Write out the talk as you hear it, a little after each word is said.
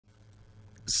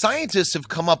Scientists have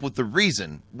come up with the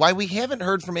reason why we haven't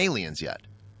heard from aliens yet.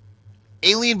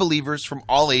 Alien believers from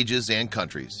all ages and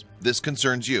countries. This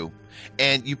concerns you,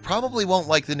 and you probably won't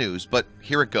like the news, but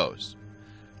here it goes.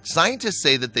 Scientists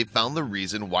say that they found the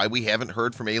reason why we haven't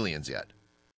heard from aliens yet.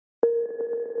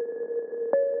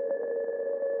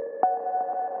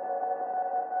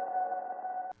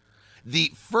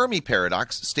 The Fermi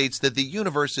Paradox states that the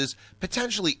universe is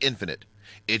potentially infinite.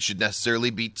 It should necessarily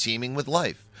be teeming with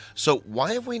life. So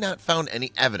why have we not found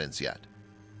any evidence yet?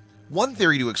 One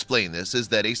theory to explain this is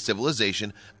that a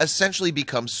civilization essentially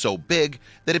becomes so big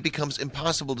that it becomes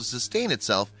impossible to sustain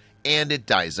itself and it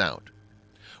dies out.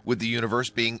 With the universe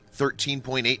being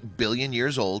 13.8 billion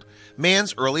years old,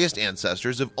 man's earliest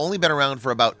ancestors have only been around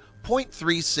for about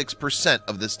 0.36%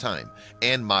 of this time,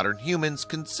 and modern humans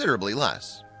considerably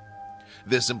less.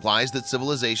 This implies that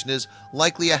civilization is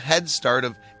likely a head start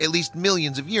of at least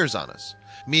millions of years on us,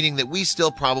 meaning that we still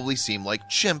probably seem like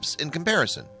chimps in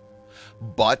comparison.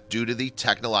 But due to the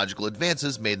technological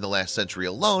advances made in the last century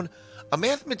alone, a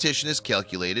mathematician has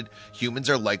calculated humans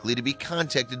are likely to be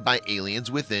contacted by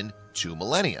aliens within 2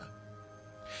 millennia.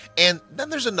 And then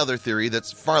there's another theory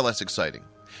that's far less exciting,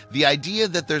 the idea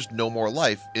that there's no more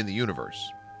life in the universe.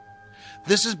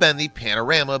 This has been the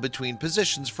panorama between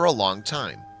positions for a long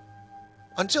time.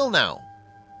 Until now.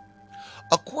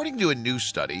 According to a new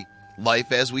study,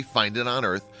 life as we find it on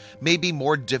Earth may be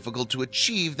more difficult to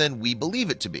achieve than we believe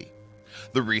it to be.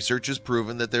 The research has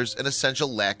proven that there's an essential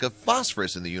lack of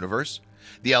phosphorus in the universe.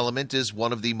 The element is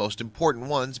one of the most important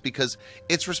ones because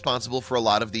it's responsible for a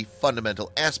lot of the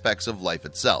fundamental aspects of life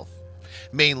itself.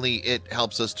 Mainly, it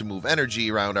helps us to move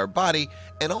energy around our body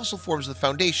and also forms the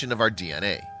foundation of our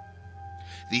DNA.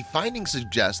 The findings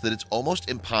suggest that it's almost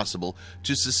impossible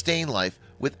to sustain life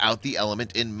without the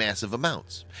element in massive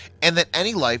amounts, and that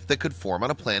any life that could form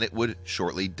on a planet would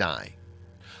shortly die.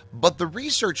 But the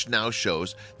research now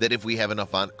shows that if we have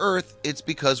enough on Earth, it's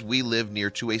because we live near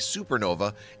to a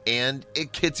supernova, and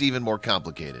it gets even more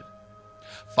complicated.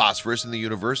 Phosphorus in the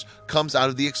universe comes out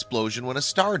of the explosion when a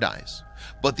star dies,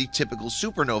 but the typical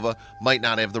supernova might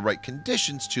not have the right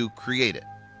conditions to create it.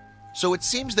 So it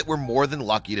seems that we're more than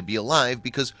lucky to be alive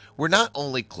because we're not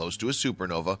only close to a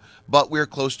supernova, but we're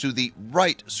close to the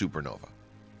right supernova.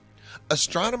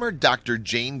 Astronomer Dr.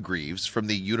 Jane Greaves from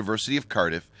the University of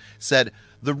Cardiff said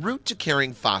the route to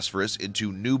carrying phosphorus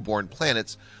into newborn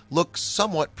planets looks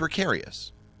somewhat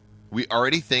precarious. We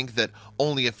already think that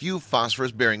only a few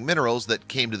phosphorus-bearing minerals that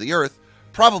came to the Earth,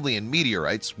 probably in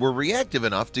meteorites, were reactive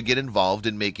enough to get involved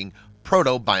in making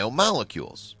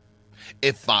proto-biomolecules.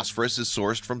 If phosphorus is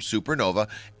sourced from supernova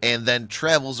and then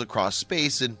travels across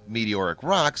space in meteoric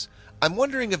rocks, I'm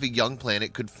wondering if a young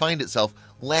planet could find itself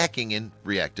lacking in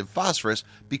reactive phosphorus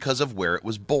because of where it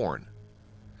was born.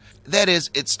 That is,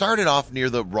 it started off near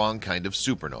the wrong kind of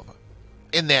supernova.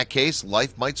 In that case,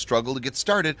 life might struggle to get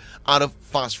started out of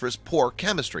phosphorus-poor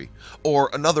chemistry, or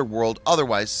another world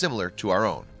otherwise similar to our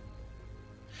own.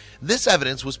 This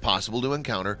evidence was possible to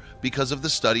encounter because of the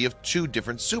study of 2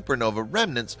 different supernova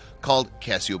remnants called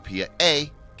Cassiopeia A,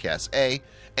 Cas A,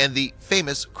 and the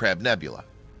famous Crab Nebula.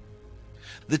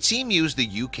 The team used the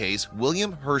UK's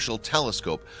William Herschel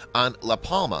telescope on La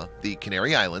Palma, the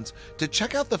Canary Islands, to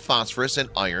check out the phosphorus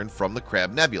and iron from the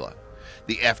Crab Nebula,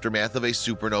 the aftermath of a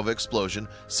supernova explosion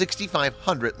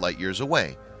 6,500 light-years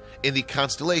away, in the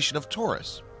constellation of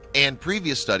Taurus. And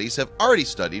previous studies have already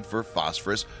studied for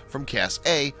phosphorus from Cas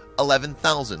A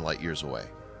 11,000 light-years away.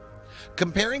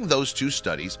 Comparing those 2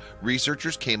 studies,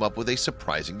 researchers came up with a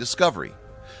surprising discovery.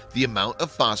 The amount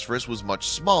of phosphorus was much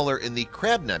smaller in the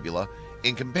Crab Nebula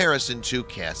in comparison to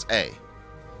Cas A.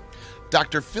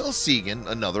 Dr. Phil Segan,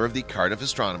 another of the Cardiff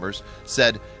astronomers,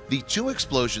 said the 2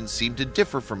 explosions seem to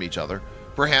differ from each other,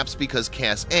 perhaps because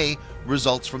Cas A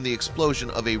results from the explosion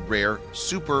of a rare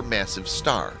supermassive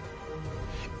star.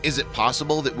 Is it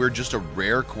possible that we're just a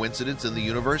rare coincidence in the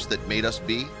universe that made us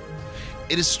be?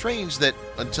 It is strange that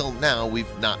until now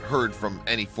we've not heard from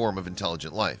any form of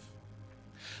intelligent life.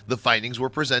 The findings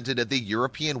were presented at the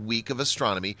European Week of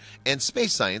Astronomy and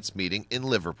Space Science meeting in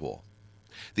Liverpool.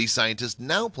 The scientists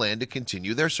now plan to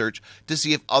continue their search to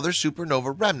see if other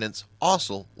supernova remnants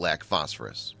also lack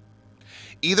phosphorus.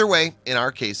 Either way, in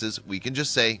our cases, we can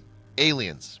just say,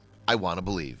 aliens, I want to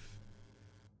believe.